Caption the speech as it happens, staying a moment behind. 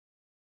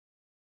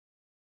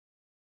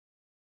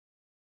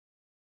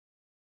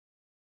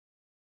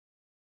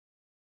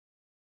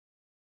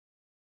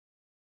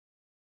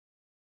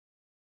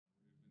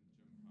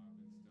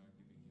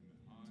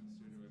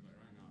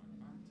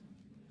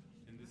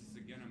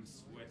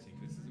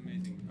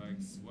like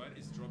sweat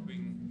is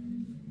dropping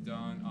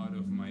down out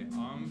of my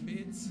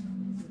armpits.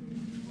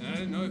 And I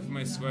don't know if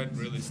my sweat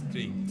really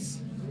stinks.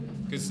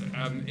 Because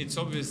it's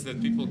obvious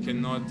that people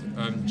cannot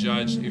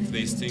judge if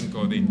they stink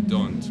or they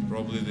don't.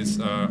 Probably this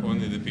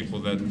only the people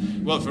that,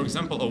 well, for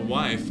example, a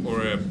wife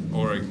or a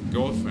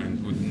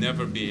girlfriend would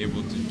never be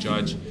able to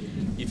judge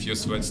if your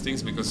sweat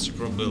stinks because she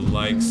probably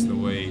likes the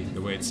way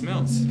it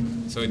smells,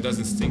 so it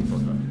doesn't stink for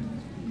her.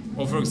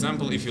 Or for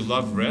example, if you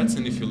love rats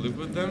and if you live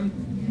with them,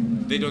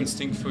 they don't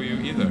stink for you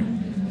either,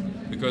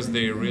 because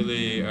they're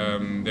really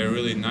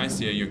nice.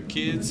 They're your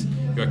kids.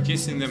 You are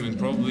kissing them, and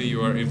probably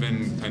you are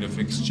even kind of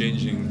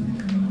exchanging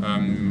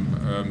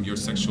your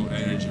sexual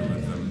energy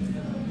with them.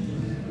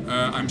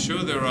 I'm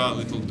sure there are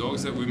little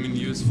dogs that women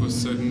use for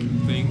certain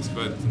things,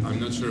 but I'm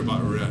not sure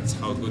about rats,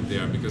 how good they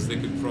are, because they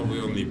could probably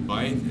only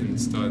bite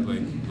and start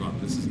like, wow,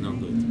 this is no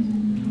good.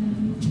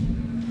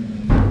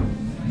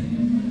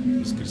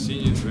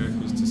 Воскресенье Твоя,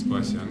 Христе,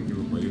 спаси,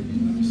 ангелы поют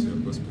на все,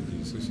 Господи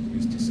Иисусе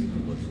Христе, Сыне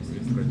Божий,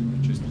 ради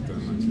пречистой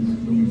Твоей Матери,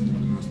 дом в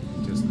 90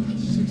 тесно,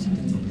 всех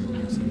святых Бога,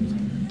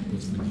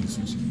 Господи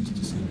Иисусе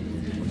Христе, Сыне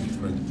Божий,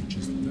 ради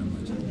пречистой Твоей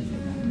Матери,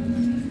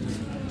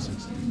 всех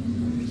святых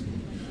Бога,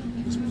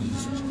 Господи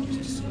Иисусе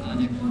Христе, Сыне Божий,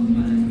 ради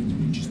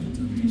пречистой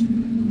Твоей Матери,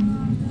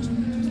 Господи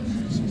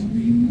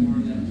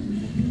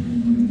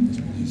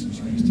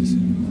Иисусе Христе,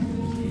 Сыне Божий,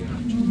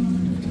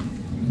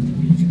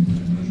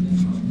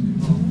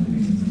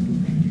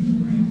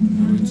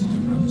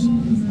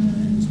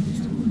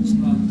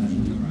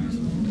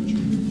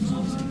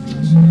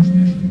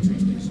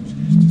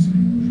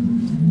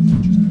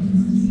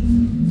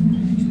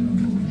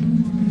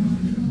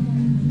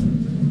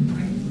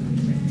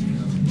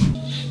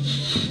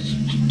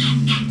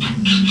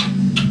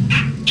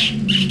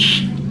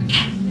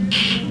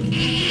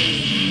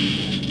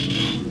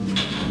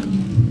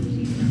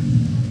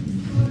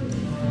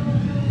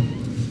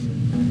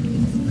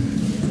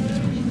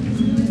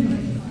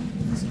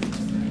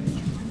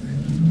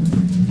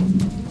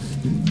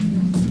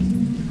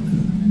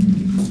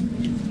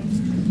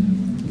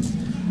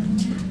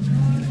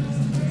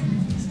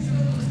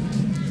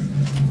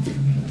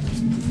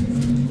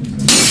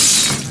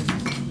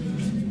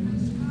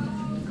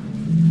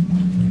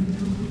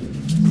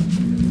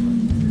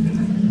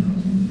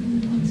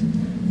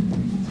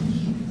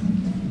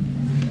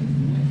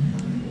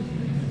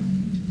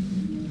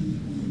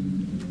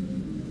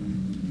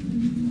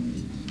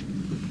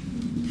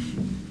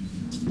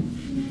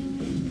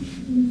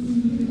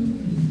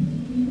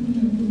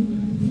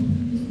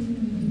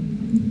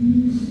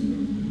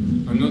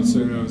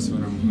 So nervous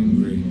when I'm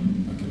hungry.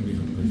 I can be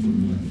hungry for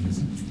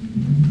minutes. I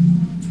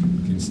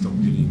can stop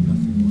eating,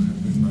 nothing will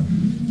happen. But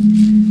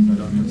if I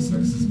don't have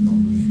sex, it's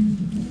probably a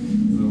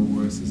little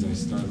worse. As I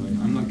start like,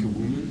 I'm like a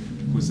woman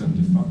who's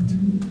underfucked.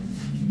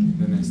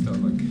 Then I start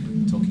like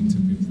talking to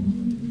people